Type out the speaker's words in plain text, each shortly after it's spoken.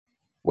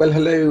Well,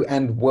 hello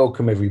and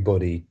welcome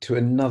everybody to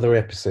another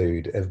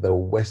episode of the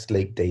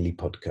Westlake Daily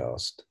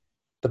Podcast,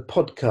 the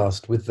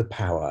podcast with the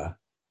power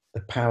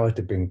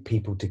to bring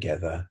people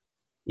together,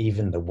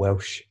 even the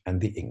Welsh and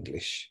the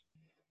English.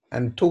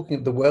 And talking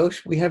of the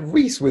Welsh, we have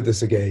Rhys with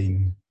us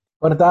again.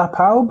 Bore da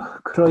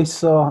pawb,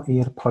 croeso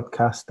i'r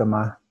podcast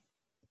yma.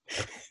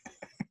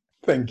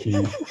 Thank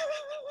you.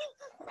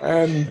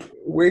 And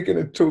we're going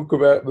to talk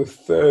about the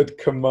third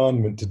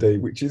commandment today,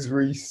 which is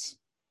Rhys.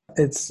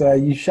 It's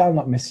you shall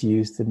not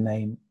misuse the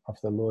name of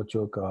the Lord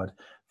your God,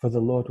 for the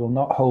Lord will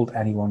not hold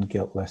anyone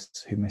guiltless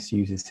who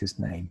misuses his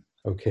name.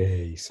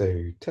 Okay,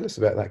 so tell us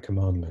about that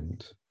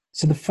commandment.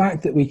 So the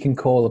fact that we can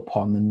call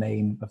upon the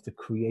name of the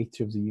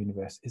creator of the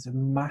universe is a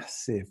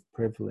massive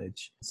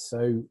privilege.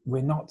 So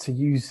we're not to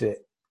use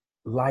it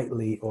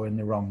lightly or in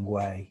the wrong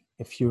way.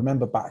 If you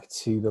remember back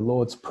to the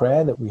Lord's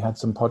Prayer that we had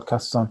some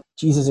podcasts on,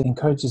 Jesus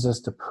encourages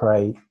us to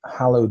pray,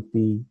 hallowed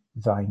be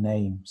thy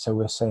name. So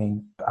we're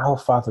saying, our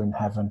Father in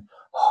heaven,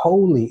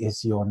 holy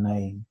is your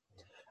name.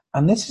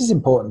 And this is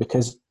important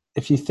because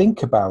if you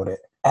think about it,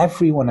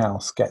 everyone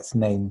else gets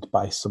named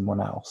by someone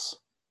else.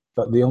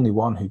 But the only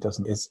one who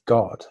doesn't is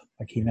God.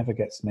 Like, he never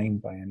gets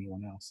named by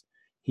anyone else.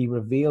 He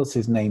reveals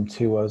his name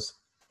to us.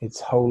 It's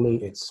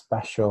holy, it's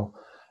special,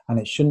 and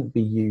it shouldn't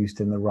be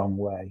used in the wrong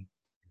way.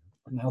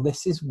 Now,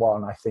 this is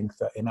one I think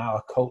that in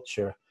our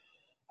culture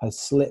has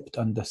slipped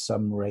under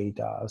some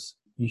radars.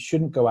 You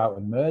shouldn't go out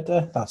and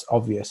murder, that's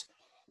obvious.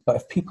 But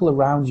if people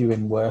around you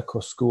in work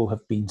or school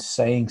have been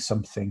saying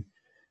something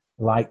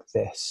like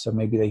this, so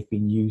maybe they've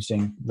been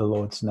using the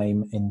Lord's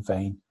name in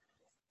vain,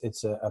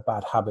 it's a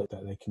bad habit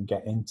that they can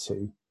get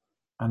into,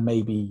 and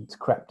maybe it's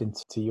crept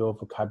into your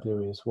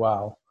vocabulary as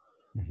well.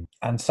 Mm-hmm.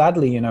 And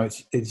sadly,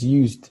 it's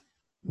used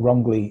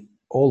wrongly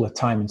all the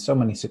time in so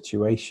many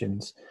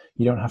situations.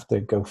 You don't have to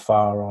go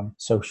far on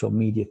social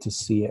media to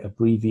see it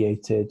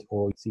abbreviated,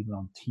 or it's even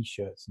on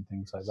t-shirts and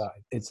things like that.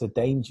 It's a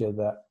danger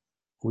that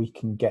we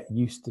can get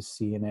used to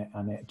seeing it,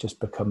 and it just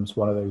becomes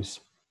one of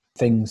those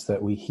things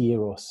that we hear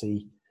or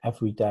see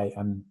every day,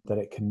 and that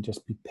it can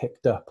just be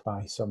picked up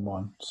by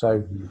someone.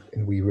 So,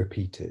 and we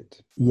repeat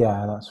it.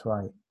 Yeah, that's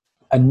right.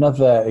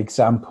 Another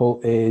example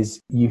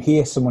is you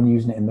hear someone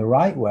using it in the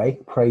right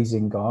way,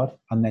 praising God,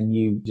 and then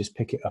you just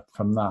pick it up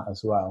from that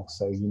as well.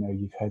 So,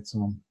 you've heard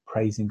someone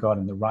praising God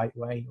in the right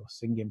way or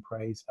singing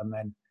praise, and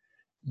then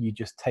you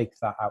just take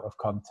that out of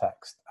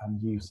context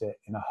and use it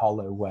in a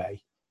hollow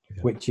way,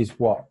 which is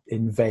what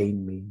in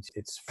vain means.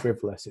 It's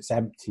frivolous, it's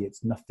empty,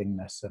 it's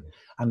nothingness.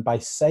 And by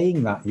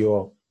saying that,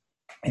 you're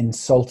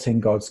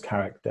insulting God's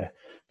character,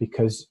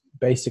 because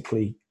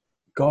basically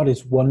God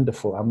is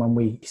wonderful, and when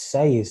we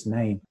say his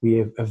name,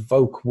 we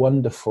evoke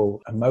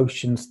wonderful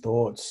emotions,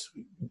 thoughts,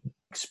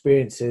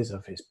 experiences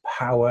of his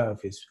power, of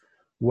his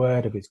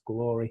word, of his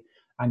glory.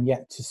 And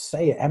yet to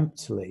say it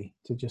emptily,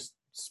 to just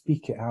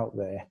speak it out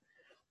there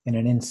in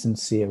an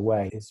insincere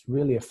way, is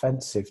really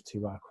offensive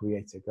to our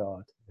creator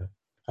God.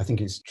 I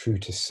think it's true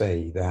to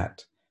say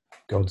that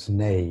God's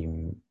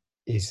name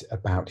is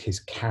about his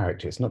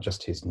character. It's not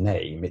just his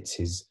name, it's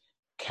his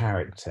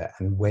character.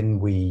 And when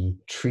we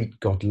treat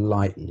God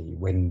lightly,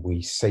 when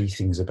we say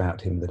things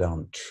about him that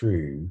aren't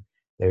true,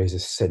 there is a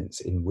sense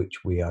in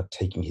which we are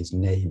taking his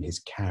name, his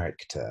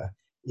character,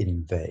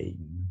 in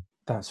vain.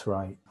 That's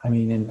right. I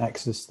mean, in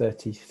Exodus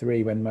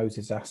 33, when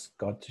Moses asked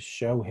God to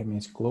show him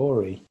his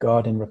glory,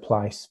 God in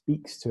reply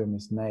speaks to him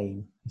his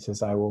name. He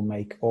says, I will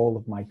make all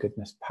of my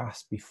goodness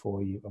pass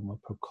before you, and will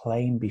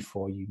proclaim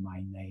before you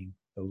my name,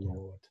 the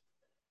Lord.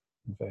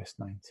 In verse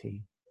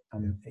 19.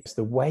 And it's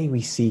the way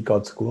we see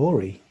God's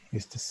glory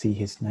is to see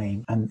his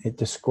name, and it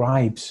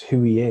describes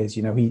who he is.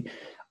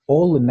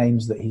 All the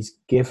names that he's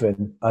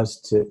given us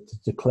to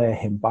declare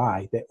him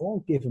by, they're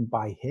all given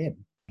by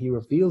him. He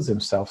reveals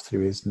himself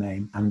through his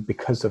name, and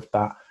because of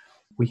that,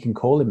 we can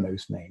call him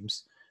those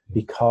names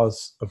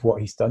because of what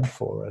he's done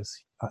for us.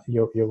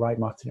 You're right,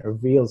 Martin. It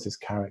reveals his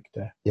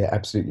character. Yeah,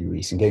 absolutely,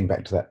 Rhys. And going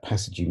back to that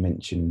passage you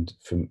mentioned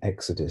from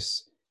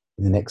Exodus,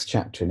 in the next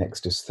chapter, in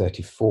Exodus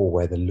 34,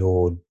 where the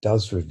Lord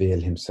does reveal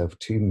himself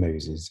to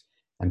Moses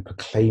and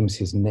proclaims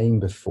his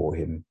name before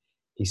him,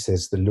 he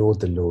says, the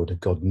Lord, a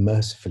God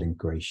merciful and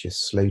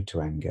gracious, slow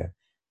to anger,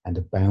 and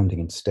abounding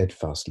in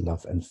steadfast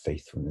love and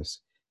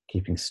faithfulness,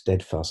 keeping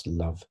steadfast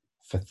love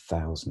for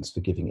thousands,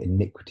 forgiving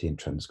iniquity and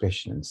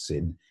transgression and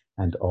sin,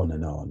 and on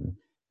and on.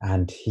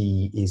 And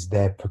he is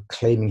there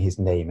proclaiming his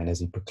name. And as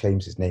he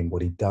proclaims his name,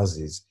 what he does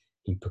is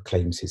he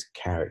proclaims his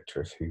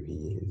character of who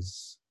he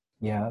is.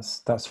 Yeah,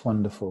 that's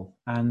wonderful.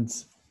 And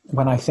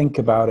when I think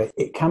about it,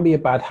 it can be a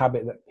bad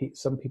habit that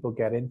some people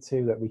get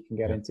into, that we can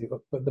get into.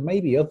 But there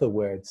may be other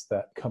words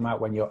that come out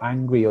when you're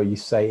angry, or you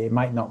say it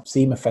might not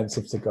seem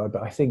offensive to God,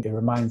 but I think it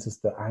reminds us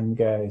that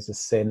anger is a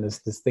sin.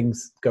 There's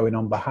things going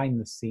on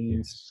behind the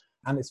scenes. Yes.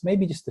 And it's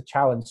maybe just a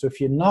challenge. So if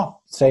you're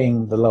not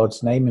saying the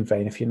Lord's name in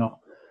vain, if you're not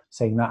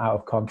saying that out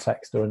of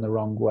context or in the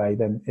wrong way,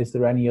 then is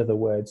there any other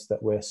words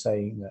that we're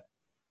saying that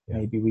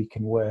maybe we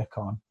can work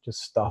on?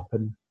 Just stop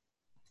and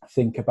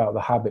think about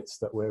the habits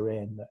that we're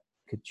in that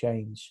could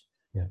change.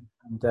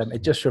 And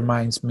it just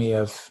reminds me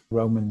of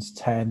Romans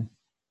 10,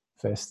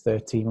 verse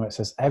 13, where it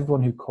says,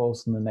 everyone who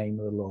calls on the name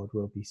of the Lord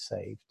will be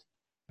saved.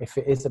 If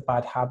it is a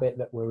bad habit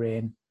that we're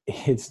in,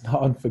 it's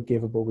not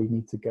unforgivable. We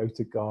need to go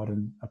to God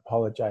and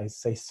apologize,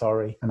 say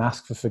sorry, and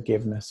ask for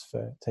forgiveness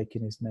for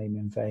taking his name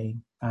in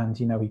vain. And,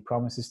 you know, he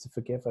promises to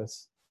forgive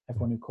us.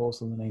 Everyone who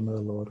calls on the name of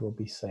the Lord will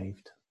be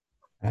saved.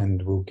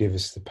 And will give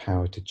us the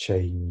power to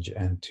change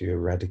and to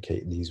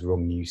eradicate these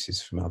wrong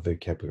uses from our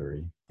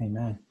vocabulary.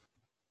 Amen.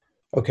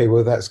 Okay,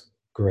 well, that's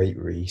great,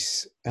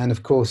 Reese. And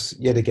of course,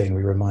 yet again,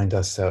 we remind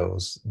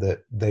ourselves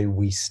that though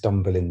we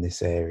stumble in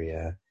this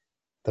area,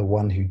 the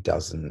one who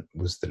doesn't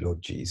was the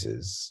Lord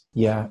Jesus.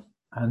 Yeah,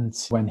 and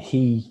when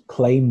he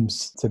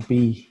claims to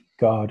be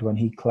God, when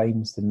he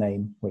claims the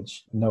name,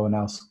 which no one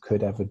else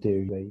could ever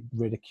do, they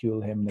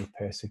ridicule him, they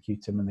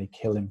persecute him, and they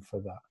kill him for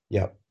that.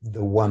 Yeah,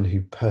 the one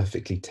who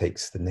perfectly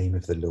takes the name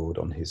of the Lord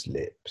on his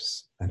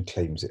lips and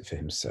claims it for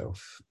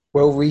himself.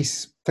 Well,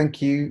 Reese,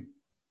 thank you,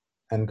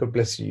 and God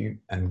bless you,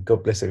 and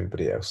God bless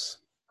everybody else.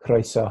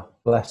 Croeso,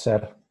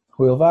 bleser,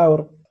 hwyl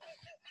fawr.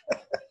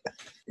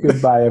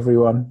 Goodbye,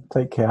 everyone.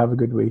 Take care. Have a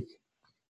good week.